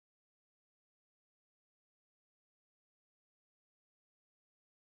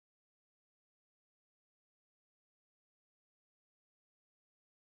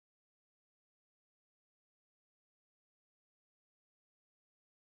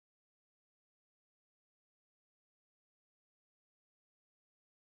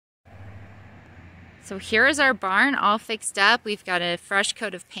So here is our barn all fixed up. We've got a fresh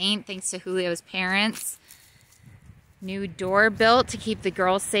coat of paint thanks to Julio's parents. New door built to keep the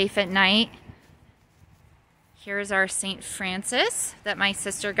girls safe at night. Here's our St. Francis that my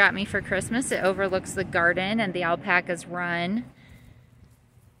sister got me for Christmas. It overlooks the garden and the alpacas run.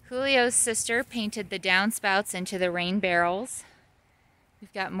 Julio's sister painted the downspouts into the rain barrels.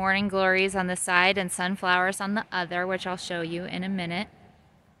 We've got morning glories on the side and sunflowers on the other, which I'll show you in a minute.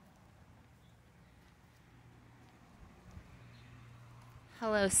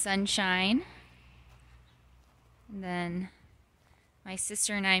 Hello, sunshine. And then my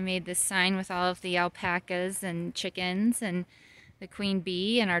sister and I made this sign with all of the alpacas and chickens and the queen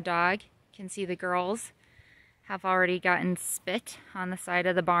bee, and our dog. You can see the girls have already gotten spit on the side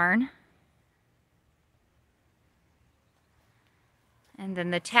of the barn. And then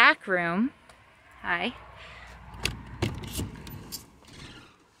the tack room. Hi.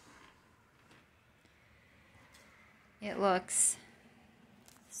 It looks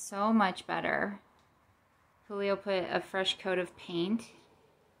so much better. Julio put a fresh coat of paint.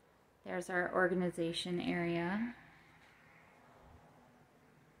 There's our organization area.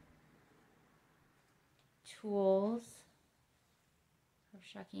 Tools for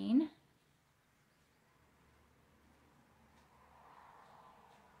shucking.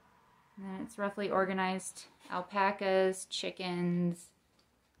 And then it's roughly organized. Alpacas, chickens.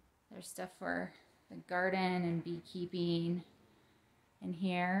 There's stuff for the garden and beekeeping in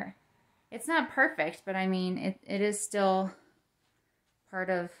here. It's not perfect, but I mean, it is still part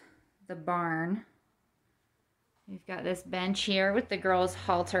of the barn. We've got this bench here with the girls'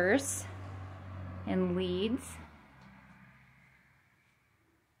 halters and leads.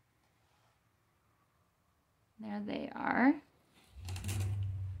 There they are.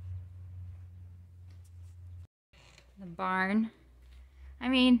 The barn. I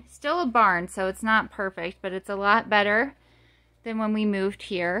mean, still a barn, so it's not perfect, but it's a lot better than when we moved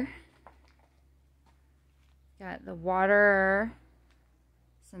here. Got the water,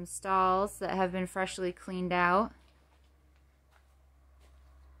 some stalls that have been freshly cleaned out.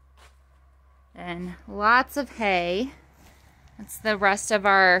 And lots of hay. That's the rest of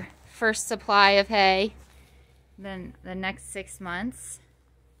our first supply of hay. Then the next 6 months.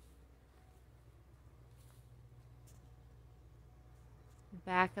 The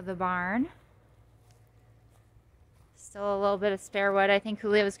back of the barn. Still a little bit of spare wood. I think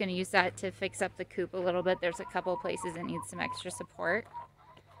Julio was going to use that to fix up the coop a little bit. There's a couple places that need some extra support.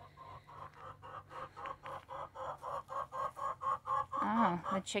 Oh,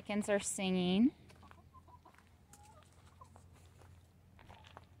 the chickens are singing.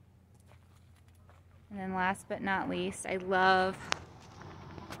 And then last but not least, I love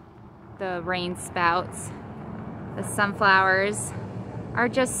the rain spouts. The sunflowers are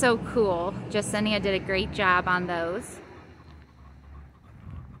just so cool. Jasenia did a great job on those.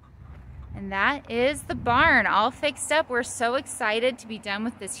 And that is the barn all fixed up. We're so excited to be done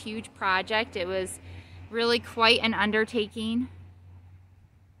with this huge project. It was really quite an undertaking.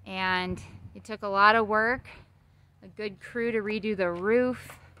 And it took a lot of work, a good crew to redo the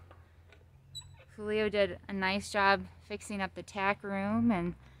roof. Julio did a nice job fixing up the tack room,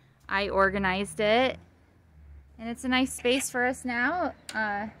 and I organized it. And it's a nice space for us now,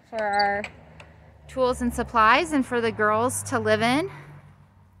 for our tools and supplies and for the girls to live in.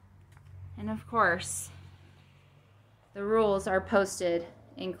 And of course, the rules are posted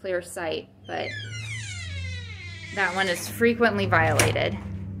in clear sight, but that one is frequently violated.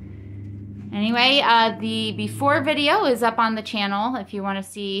 Anyway, the before video is up on the channel if you want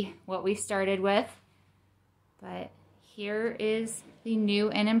to see what we started with. But here is the new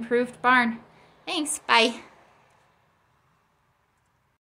and improved barn. Thanks, bye.